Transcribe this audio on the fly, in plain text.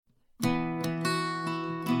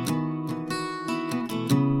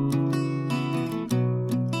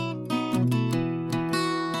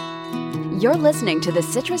You're listening to the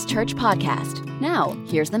Citrus Church Podcast. Now,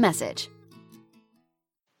 here's the message.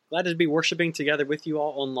 Glad to be worshiping together with you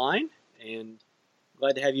all online, and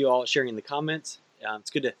glad to have you all sharing in the comments. It's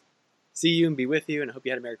good to see you and be with you, and I hope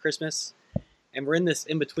you had a Merry Christmas. And we're in this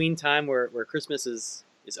in-between time where Christmas is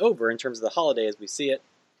over in terms of the holiday as we see it.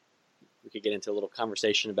 We could get into a little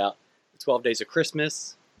conversation about the 12 days of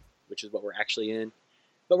Christmas, which is what we're actually in.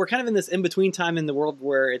 But we're kind of in this in-between time in the world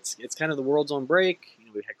where it's kind of the world's on break. You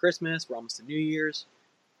know, we had Christmas, we're almost to New Year's.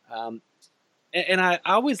 And I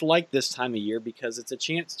always like this time of year because it's a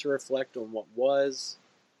chance to reflect on what was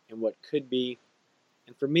and what could be.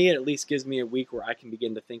 And for me, it at least gives me a week where I can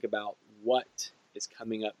begin to think about what is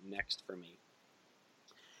coming up next for me.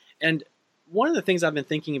 And one of the things I've been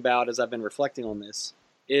thinking about as I've been reflecting on this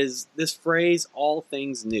is this phrase, all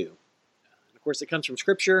things new. And of course, it comes from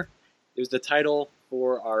Scripture. It was the title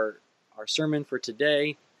for our sermon for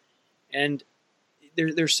today. And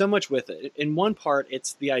there's so much with it. In one part,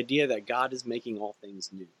 it's the idea that God is making all things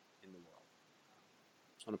new in the world.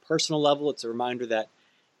 On a personal level, it's a reminder that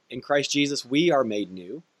in Christ Jesus, we are made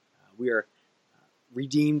new. We are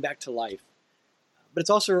redeemed back to life. But it's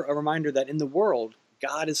also a reminder that in the world,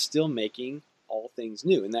 God is still making all things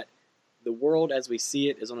new, and that the world as we see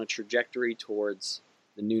it is on a trajectory towards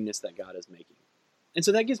the newness that God is making. And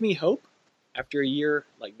so that gives me hope after a year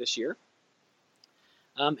like this year.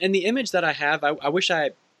 And the image that I have, I wish I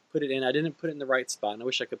had put it in. I didn't put it in the right spot, and I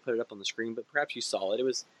wish I could put it up on the screen, but perhaps you saw it. It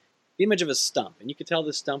was the image of a stump, and you could tell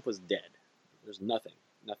this stump was dead. There's nothing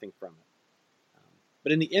from it.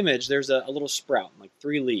 But in the image, there's a little sprout, like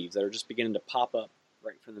 3 leaves that are just beginning to pop up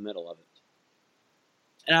right from the middle of it.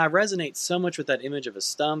 And I resonate so much with that image of a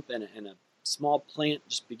stump and a small plant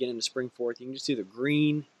just beginning to spring forth. You can just see the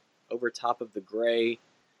green over top of the gray.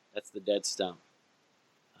 That's the dead stump.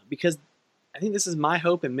 Because I think this is my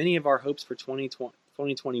hope and many of our hopes for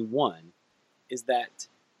 2021 is that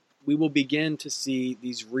we will begin to see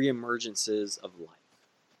these reemergences of life.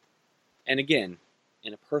 And again,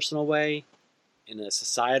 in a personal way, in a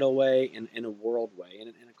societal way, in a world way, in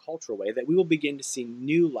a cultural way, that we will begin to see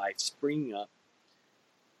new life springing up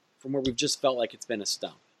from where we've just felt like it's been a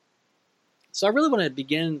stump. So I really want to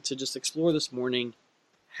begin to just explore this morning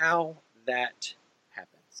how that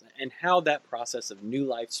happens and how that process of new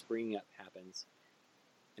life springing up happens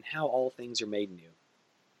and how all things are made new.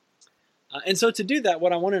 And so to do that,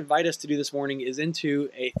 what I want to invite us to do this morning is into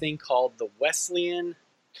a thing called the Wesleyan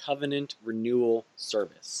Covenant Renewal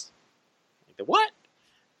Service. Like the what?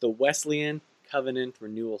 The Wesleyan Covenant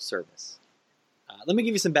Renewal Service. Let me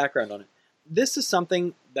give you some background on it. This is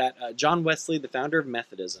something that John Wesley, the founder of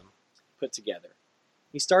Methodism, put together.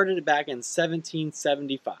 He started it back in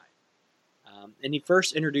 1775. And he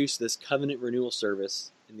first introduced this covenant renewal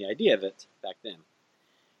service and the idea of it back then.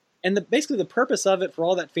 And basically the purpose of it, for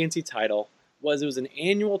all that fancy title, was it was an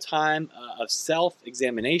annual time of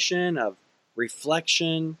self-examination, of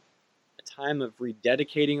reflection, a time of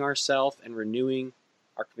rededicating ourselves and renewing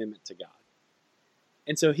our commitment to God.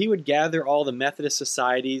 And so he would gather all the Methodist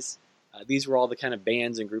societies. These were all the kind of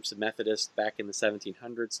bands and groups of Methodists back in the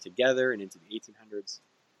 1700s together and into the 1800s.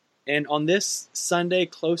 And on this Sunday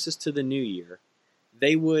closest to the new year,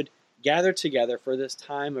 they would gather together for this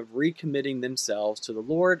time of recommitting themselves to the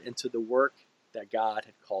Lord and to the work that God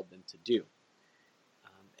had called them to do.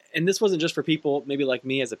 And this wasn't just for people maybe like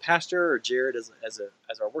me as a pastor or Jared as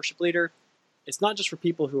our worship leader. It's not just for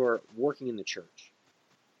people who are working in the church.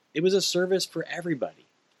 It was a service for everybody.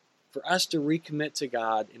 For us to recommit to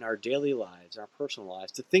God in our daily lives, our personal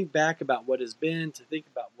lives, to think back about what has been, to think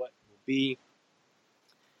about what will be.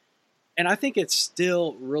 And I think it's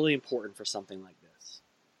still really important for something like this.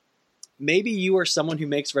 Maybe you are someone who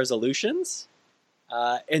makes resolutions,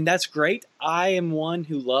 and that's great. I am one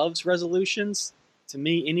who loves resolutions. To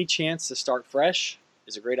me, any chance to start fresh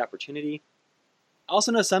is a great opportunity. I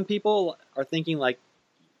also know some people are thinking like,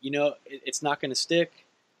 it's not going to stick.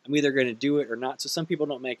 I'm either going to do it or not, so some people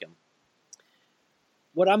don't make them.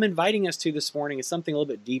 What I'm inviting us to this morning is something a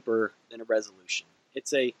little bit deeper than a resolution.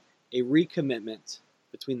 It's a recommitment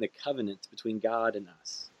between the covenant between God and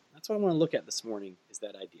us. That's what I want to look at this morning, is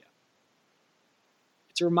that idea.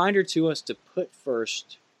 It's a reminder to us to put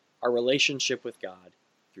first our relationship with God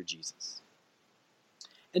through Jesus.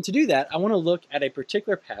 And to do that, I want to look at a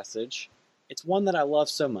particular passage. It's one that I love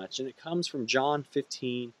so much, and it comes from John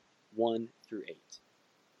 15, 1 through 8.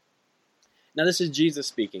 Now this is Jesus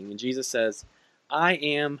speaking, and Jesus says, I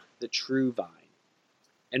am the true vine,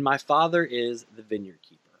 and my Father is the vineyard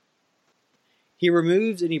keeper. He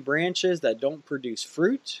removes any branches that don't produce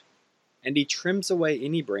fruit, and he trims away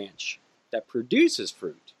any branch that produces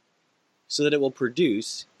fruit, so that it will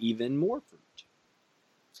produce even more fruit.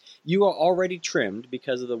 You are already trimmed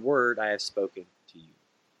because of the word I have spoken to you.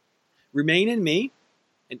 Remain in me,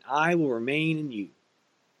 and I will remain in you.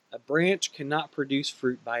 A branch cannot produce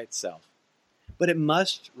fruit by itself, but it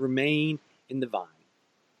must remain in the vine.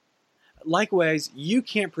 Likewise, you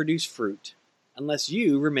can't produce fruit unless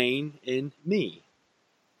you remain in me.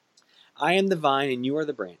 I am the vine, and you are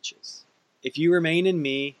the branches. If you remain in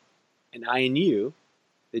me, and I in you,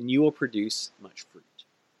 then you will produce much fruit.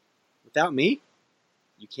 Without me,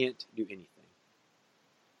 you can't do anything.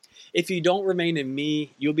 If you don't remain in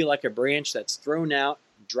me, you'll be like a branch that's thrown out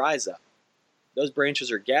and dries up. Those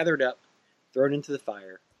branches are gathered up, thrown into the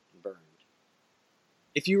fire, and burned.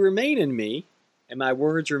 If you remain in me, and my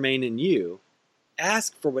words remain in you,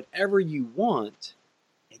 ask for whatever you want,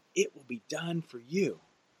 and it will be done for you.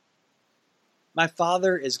 My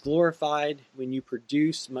Father is glorified when you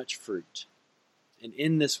produce much fruit, and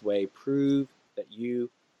in this way prove that you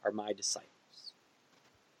are my disciples.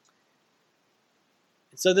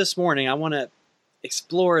 And so this morning, I want to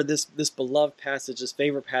explore this beloved passage, this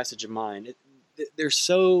favorite passage of mine. There's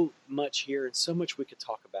so much here and so much we could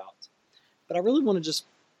talk about. But I really want to just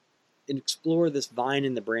explore this vine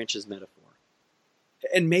and the branches metaphor.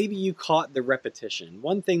 And maybe you caught the repetition.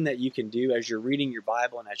 One thing that you can do as you're reading your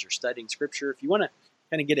Bible and as you're studying Scripture, if you want to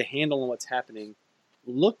kind of get a handle on what's happening,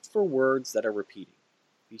 look for words that are repeating.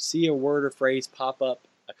 If you see a word or phrase pop up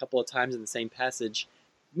a couple of times in the same passage,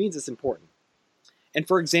 it means it's important. And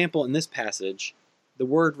for example, in this passage, the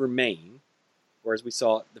word remain, or as we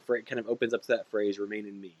saw, the phrase kind of opens up to that phrase, remain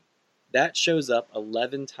in me. That shows up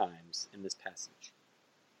 11 times in this passage.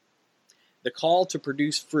 The call to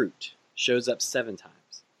produce fruit shows up 7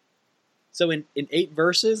 times. So in 8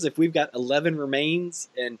 verses, if we've got 11 remains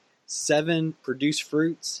and 7 produce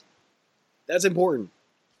fruits, that's important.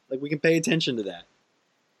 Like, we can pay attention to that.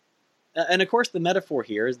 And of course, the metaphor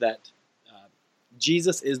here is that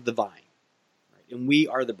Jesus is the vine, right? And we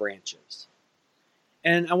are the branches.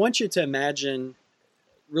 And I want you to imagine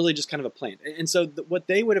really just kind of a plant. And so what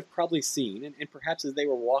they would have probably seen, and perhaps as they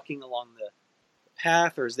were walking along the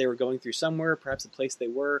path or as they were going through somewhere, perhaps the place they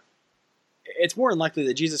were, it's more than likely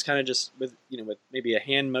that Jesus kind of just with maybe a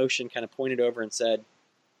hand motion kind of pointed over and said,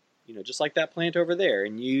 just like that plant over there,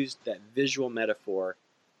 and used that visual metaphor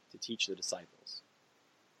to teach the disciples.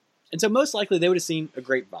 And so most likely they would have seen a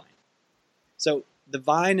grapevine. So the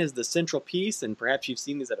vine is the central piece, and perhaps you've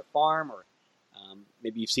seen these at a farm, or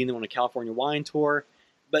maybe you've seen them on a California wine tour.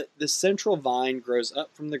 But the central vine grows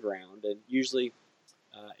up from the ground, and usually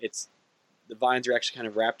the vines are actually kind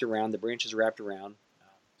of wrapped around, the branches are wrapped around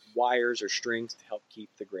wires or strings to help keep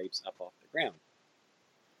the grapes up off the ground.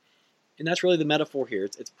 And that's really the metaphor here.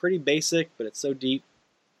 It's pretty basic, but it's so deep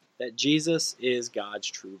that Jesus is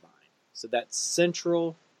God's true vine. So that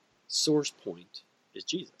central source point is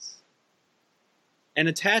Jesus. And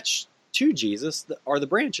attached to Jesus are the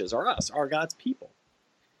branches, are us, are God's people.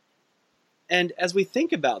 And as we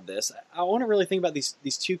think about this, I want to really think about these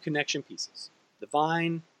 2 connection pieces, the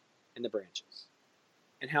vine and the branches,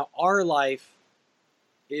 and how our life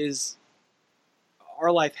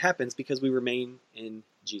happens because we remain in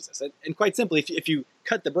Jesus. And quite simply, if you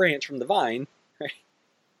cut the branch from the vine, right,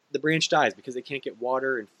 the branch dies because it can't get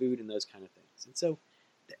water and food and those kind of things. And so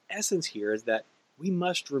the essence here is that we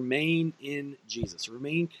must remain in Jesus,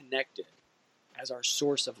 remain connected as our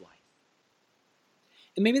source of life.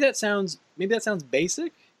 And maybe that sounds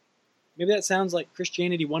basic. Maybe that sounds like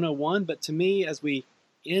Christianity 101, but to me, as we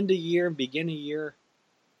end a year and begin a year,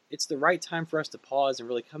 it's the right time for us to pause and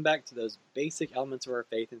really come back to those basic elements of our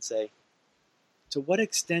faith and say, to what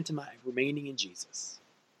extent am I remaining in Jesus?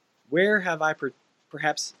 Where have I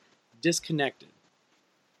perhaps disconnected?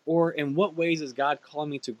 Or in what ways is God calling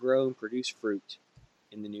me to grow and produce fruit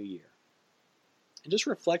in the new year? And just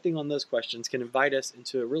reflecting on those questions can invite us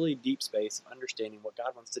into a really deep space of understanding what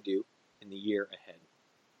God wants to do in the year ahead.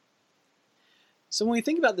 So when we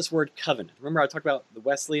think about this word covenant, remember I talked about the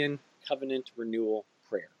Wesleyan covenant renewal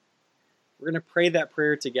prayer. We're going to pray that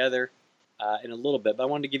prayer together in a little bit, but I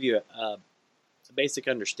wanted to give you a basic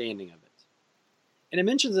understanding of it. And it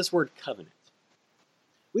mentions this word covenant.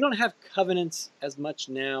 We don't have covenants as much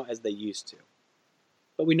now as they used to.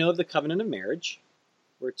 But we know of the covenant of marriage,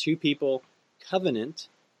 where 2 people covenant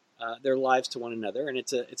their lives to one another, and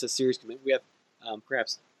it's a serious commitment. We have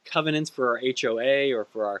perhaps covenants for our HOA or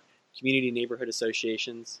for our community neighborhood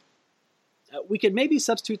associations. We could maybe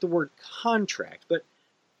substitute the word contract, but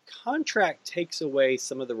contract takes away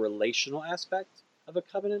some of the relational aspect of a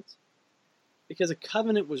covenant, because a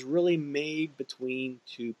covenant was really made between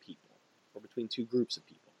 2 people, or between 2 groups of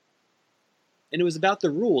people. And it was about the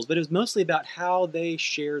rules, but it was mostly about how they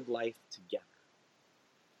shared life together.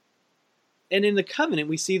 And in the covenant,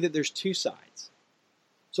 we see that there's two sides.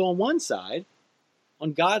 So on one side,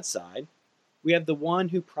 on God's side, we have the one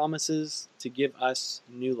who promises to give us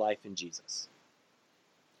new life in Jesus.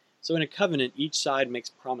 So in a covenant, each side makes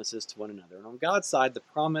promises to one another. And on God's side, the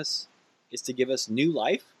promise is to give us new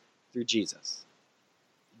life through Jesus.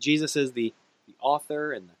 Jesus is the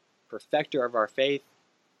author and the perfecter of our faith.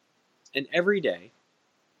 And every day,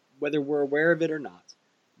 whether we're aware of it or not,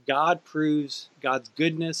 God proves God's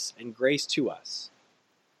goodness and grace to us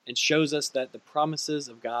and shows us that the promises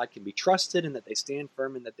of God can be trusted and that they stand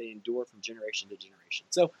firm and that they endure from generation to generation.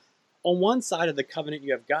 So on one side of the covenant,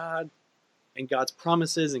 you have God and God's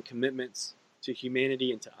promises and commitments to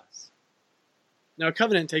humanity and to us. Now, a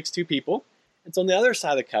covenant takes two people, and so on the other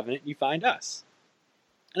side of the covenant, you find us.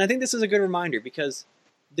 And I think this is a good reminder because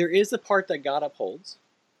there is the part that God upholds,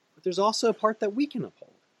 but there's also a part that we can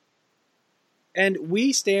uphold. And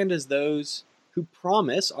we stand as those who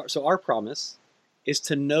promise, so our promise is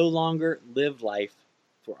to no longer live life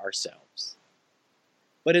for ourselves,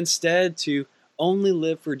 but instead to only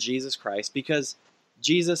live for Jesus Christ because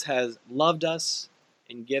Jesus has loved us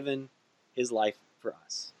and given his life for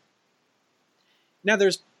us. Now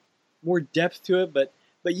there's more depth to it, but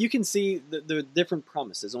you can see the different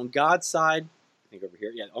promises. On God's side, I think over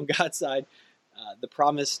here, on God's side, the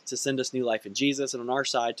promise to send us new life in Jesus, and on our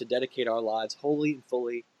side, to dedicate our lives wholly and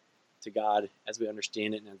fully to God as we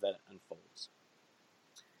understand it and as that unfolds.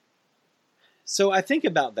 So I think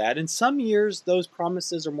about that. In some years, those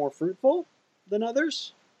promises are more fruitful than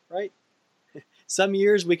others, right? Some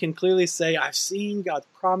years we can clearly say, I've seen God's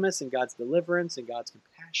promise and God's deliverance and God's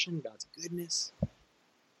compassion, God's goodness.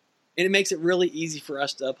 And it makes it really easy for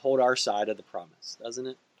us to uphold our side of the promise, doesn't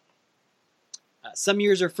it? Some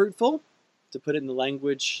years are fruitful, to put it in the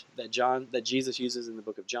language that Jesus uses in the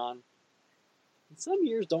book of John. And some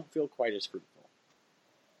years don't feel quite as fruitful.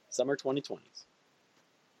 Some are 2020s.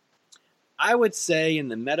 I would say in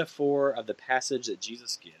the metaphor of the passage that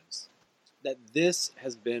Jesus gives, that this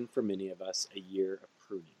has been for many of us a year of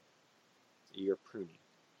pruning. A year of pruning.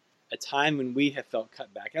 A time when we have felt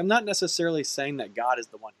cut back. I'm not necessarily saying that God is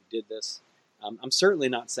the one who did this. I'm certainly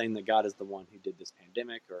not saying that God is the one who did this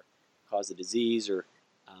pandemic or caused a disease or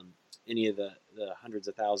any of the hundreds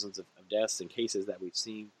of thousands of deaths and cases that we've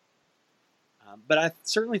seen. But I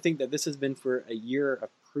certainly think that this has been for a year of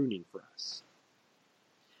pruning for us,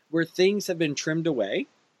 where things have been trimmed away.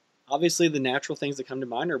 Obviously, the natural things that come to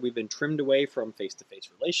mind are we've been trimmed away from face-to-face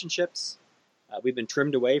relationships. We've been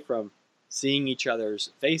trimmed away from seeing each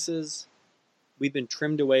other's faces. We've been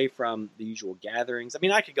trimmed away from the usual gatherings. I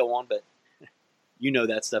mean, I could go on, but you know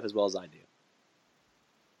that stuff as well as I do.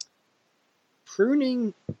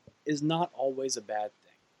 Pruning is not always a bad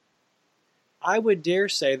thing. I would dare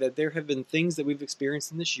say that there have been things that we've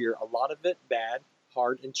experienced in this year, a lot of it bad,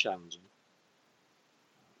 hard, and challenging.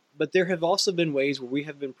 But there have also been ways where we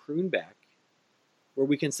have been pruned back, where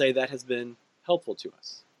we can say that has been helpful to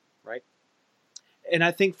us, right? And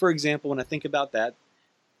I think, for example, when I think about that,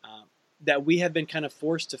 that we have been kind of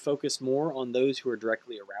forced to focus more on those who are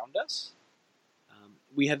directly around us.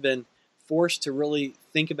 We have been forced to really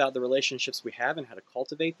think about the relationships we have and how to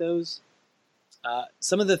cultivate those.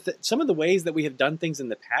 Some of the ways that we have done things in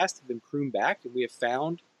the past have been pruned back, and we have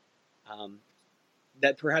found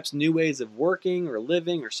that perhaps new ways of working or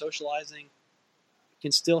living or socializing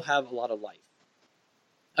can still have a lot of life.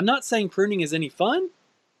 I'm not saying pruning is any fun,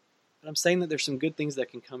 but I'm saying that there's some good things that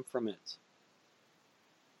can come from it.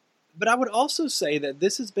 But I would also say that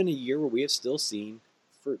this has been a year where we have still seen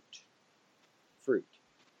fruit. Fruit.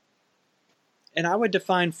 And I would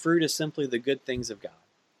define fruit as simply the good things of God.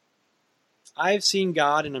 I have seen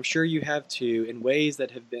God, and I'm sure you have too, in ways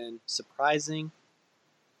that have been surprising.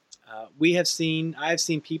 I have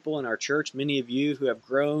seen people in our church, many of you, who have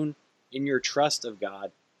grown in your trust of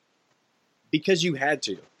God because you had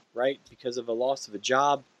to, right? Because of a loss of a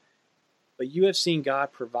job. But you have seen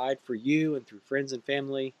God provide for you and through friends and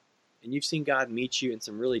family, and you've seen God meet you in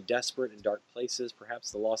some really desperate and dark places,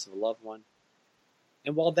 perhaps the loss of a loved one.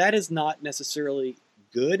 And while that is not necessarily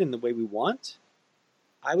good in the way we want,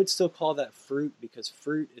 I would still call that fruit, because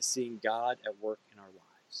fruit is seeing God at work in our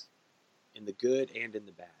lives, in the good and in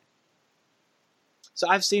the bad. So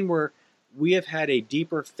I've seen where we have had a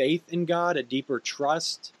deeper faith in God, a deeper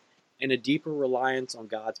trust, and a deeper reliance on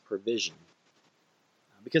God's provision.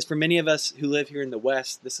 Because for many of us who live here in the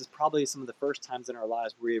West, this is probably some of the first times in our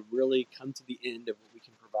lives where we have really come to the end of what we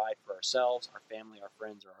can provide for ourselves, our family, our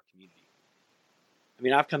friends, or our community. I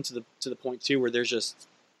mean, I've come to the point too where there's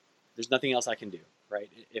nothing else I can do, right?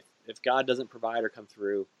 If God doesn't provide or come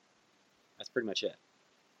through, that's pretty much it.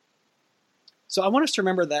 So I want us to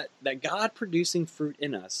remember that God producing fruit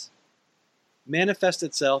in us manifests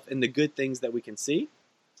itself in the good things that we can see,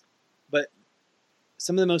 but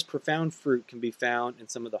some of the most profound fruit can be found in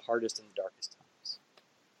some of the hardest and the darkest times.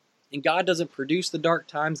 And God doesn't produce the dark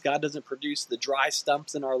times. God doesn't produce the dry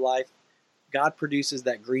stumps in our life. God produces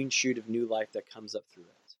that green shoot of new life that comes up through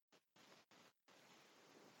it.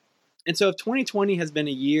 And so if 2020 has been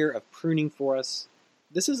a year of pruning for us,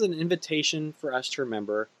 this is an invitation for us to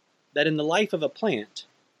remember that in the life of a plant,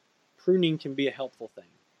 pruning can be a helpful thing.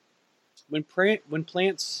 When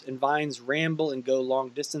plants and vines ramble and go long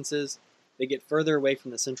distances, they get further away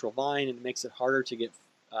from the central vine, and it makes it harder to get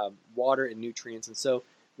water and nutrients. And so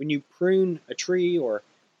when you prune a tree or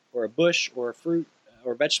a bush or a fruit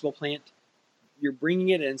or vegetable plant, you're bringing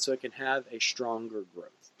it in so it can have a stronger growth.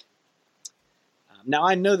 Now,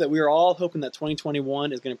 I know that we are all hoping that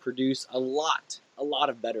 2021 is going to produce a lot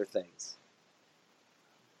of better things.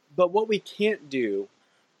 But what we can't do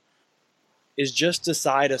is just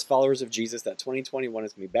decide as followers of Jesus that 2021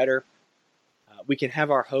 is going to be better. We can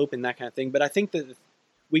have our hope and that kind of thing. But I think that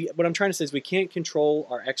what I'm trying to say is we can't control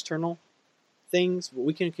our external things, but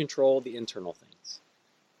we can control the internal things.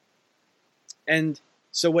 And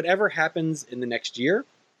so whatever happens in the next year,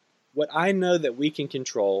 what I know that we can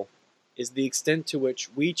control is the extent to which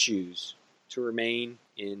we choose to remain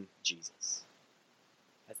in Jesus.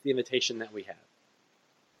 That's the invitation that we have.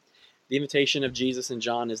 The invitation of Jesus and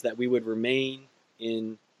John is that we would remain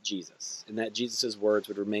in Jesus, and that Jesus' words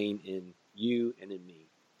would remain in you and in me.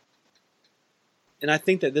 And I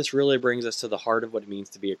think that this really brings us to the heart of what it means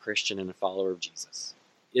to be a Christian and a follower of Jesus,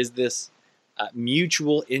 is this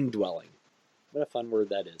mutual indwelling. What a fun word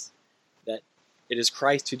that is. That it is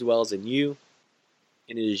Christ who dwells in you,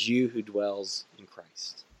 and it is you who dwells in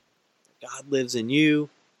Christ. That God lives in you,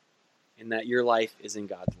 and that your life is in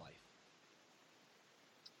God's life.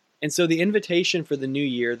 And so the invitation for the new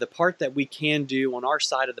year, the part that we can do on our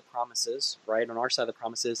side of the promises, right, on our side of the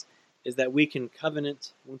promises, is that we can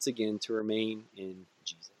covenant once again to remain in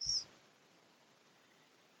Jesus.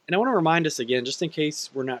 And I want to remind us again, just in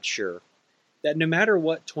case we're not sure, that no matter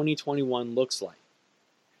what 2021 looks like,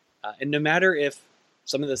 and no matter if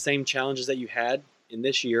some of the same challenges that you had in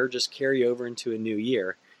this year just carry over into a new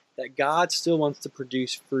year, that God still wants to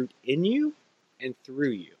produce fruit in you and through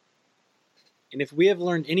you. And if we have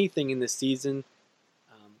learned anything in this season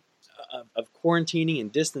of quarantining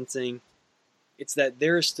and distancing, it's that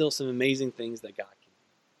there are still some amazing things that God can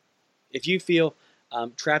do. If you feel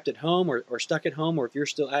trapped at home or stuck at home, or if you're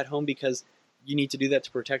still at home because you need to do that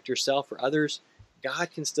to protect yourself or others,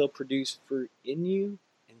 God can still produce fruit in you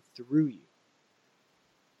and through you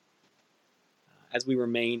as we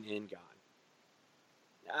remain in God.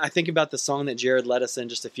 I think about the song that Jared led us in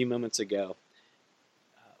just a few moments ago.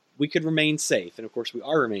 We could remain safe, and of course we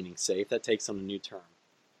are remaining safe. That takes on a new term.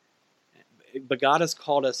 But God has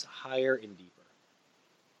called us higher and deeper.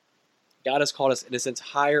 God has called us, in a sense,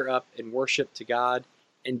 higher up in worship to God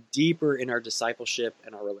and deeper in our discipleship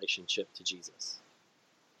and our relationship to Jesus.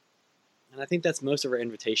 And I think that's most of our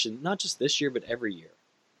invitation, not just this year, but every year,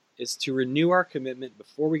 is to renew our commitment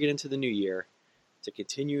before we get into the new year to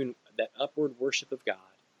continue in that upward worship of God,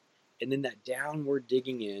 and then that downward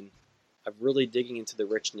digging in of really digging into the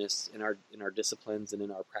richness in our disciplines and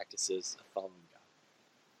in our practices of following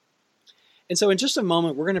God. And so in just a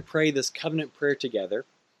moment, we're going to pray this covenant prayer together.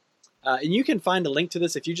 And you can find a link to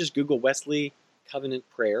this if you just Google Wesley Covenant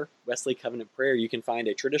Prayer. Wesley Covenant Prayer. You can find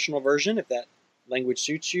a traditional version if that language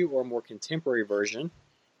suits you, or a more contemporary version.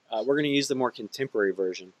 We're going to use the more contemporary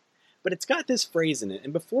version. But it's got this phrase in it.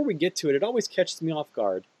 And before we get to it, it always catches me off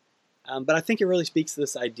guard. But I think it really speaks to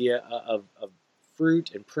this idea of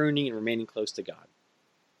fruit and pruning and remaining close to God.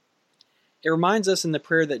 It reminds us in the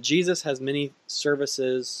prayer that Jesus has many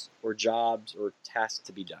services or jobs or tasks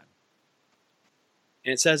to be done.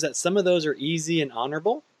 And it says that some of those are easy and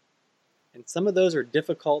honorable, and some of those are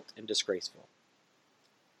difficult and disgraceful.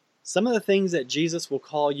 Some of the things that Jesus will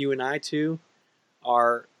call you and I to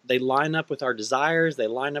they line up with our desires, they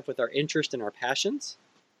line up with our interest and our passions.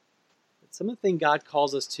 But some of the things God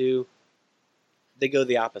calls us to, they go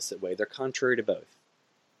the opposite way. They're contrary to both.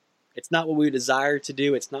 It's not what we desire to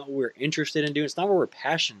do. It's not what we're interested in doing. It's not what we're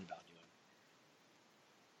passionate about doing.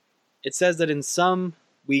 It says that in some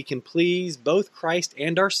we can please both Christ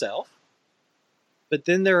and ourselves, but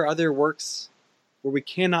then there are other works where we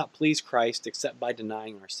cannot please Christ except by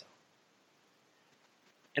denying ourselves.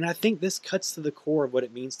 And I think this cuts to the core of what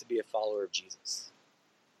it means to be a follower of Jesus.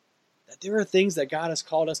 That there are things that God has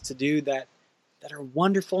called us to do that are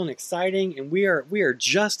wonderful and exciting, and we are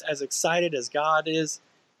just as excited as God is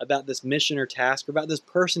about this mission or task, or about this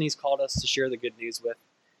person He's called us to share the good news with.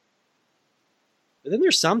 But then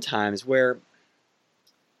there's some times where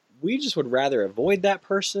we just would rather avoid that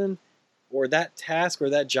person or that task or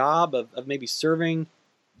that job of maybe serving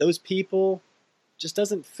those people just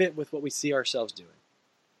doesn't fit with what we see ourselves doing.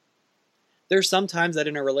 There's sometimes that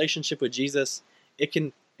in a relationship with Jesus, it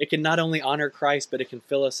can not only honor Christ, but it can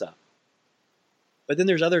fill us up. But then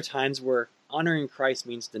there's other times where honoring Christ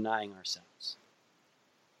means denying ourselves.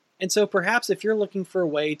 And so perhaps if you're looking for a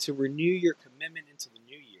way to renew your commitment into the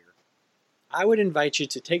new year, I would invite you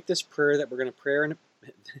to take this prayer that we're going to pray in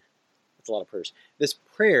that's a lot of prayers. This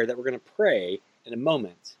prayer that we're going to pray in a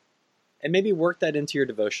moment, and maybe work that into your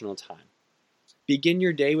devotional time. Begin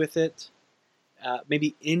your day with it.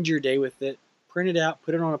 Maybe end your day with it. Print it out.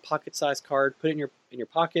 Put it on a pocket-sized card. Put it in your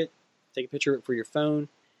pocket. Take a picture of it for your phone,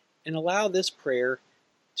 and allow this prayer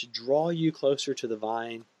to draw you closer to the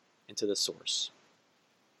vine and to the source.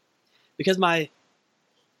 Because my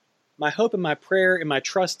hope and my prayer and my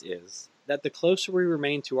trust is that the closer we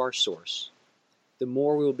remain to our source, the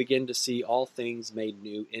more we will begin to see all things made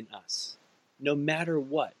new in us, no matter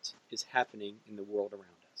what is happening in the world around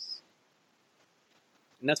us.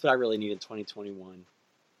 And that's what I really need in 2021.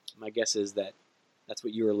 My guess is that that's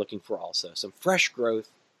what you are looking for also. Some fresh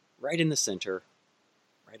growth right in the center,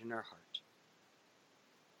 right in our heart.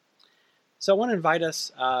 So I want to invite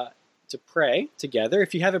us to pray together.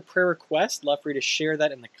 If you have a prayer request, love for you to share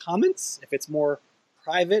that in the comments. If it's more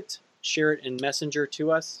private, share it in Messenger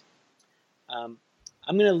to us.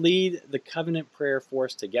 I'm going to lead the covenant prayer for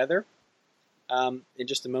us together in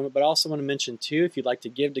just a moment, but I also want to mention too, if you'd like to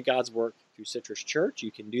give to God's work through Citrus Church,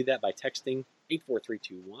 you can do that by texting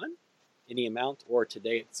 84321, any amount, or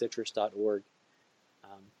today@citrus.org.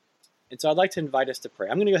 And so I'd like to invite us to pray.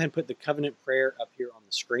 I'm going to go ahead and put the covenant prayer up here on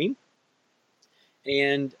the screen,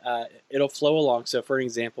 and it'll flow along. So for an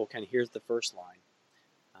example, kind of here's the first line.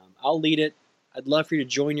 I'll lead it. I'd love for you to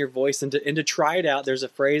join your voice and to try it out. There's a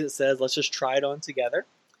phrase that says, let's just try it on together.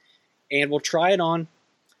 And we'll try it on.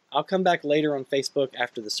 I'll come back later on Facebook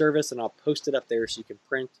after the service, and I'll post it up there so you can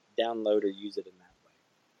print, download, or use it in that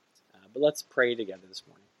way. But let's pray together this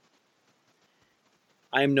morning.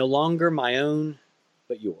 I am no longer my own,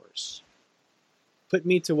 but yours. Put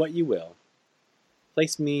me to what you will.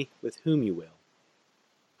 Place me with whom you will.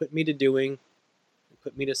 Put me to doing, and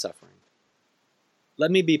put me to suffering.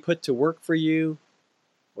 Let me be put to work for you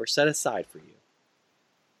or set aside for you.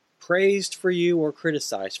 Praised for you or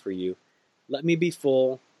criticized for you. Let me be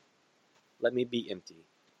full. Let me be empty.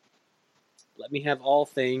 Let me have all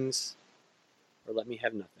things or let me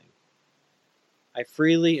have nothing. I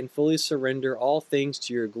freely and fully surrender all things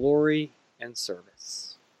to your glory and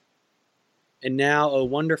service. And now, O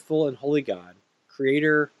wonderful and holy God,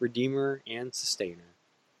 Creator, Redeemer, and Sustainer,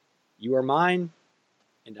 you are mine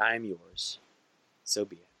and I am yours. So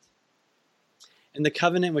be it. And the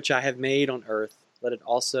covenant which I have made on earth, let it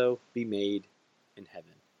also be made in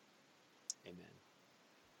heaven. Amen.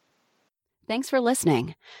 Thanks for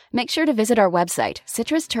listening. Make sure to visit our website,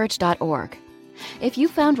 citruschurch.org. If you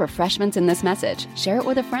found refreshments in this message, share it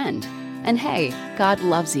with a friend. And hey, God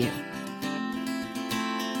loves you.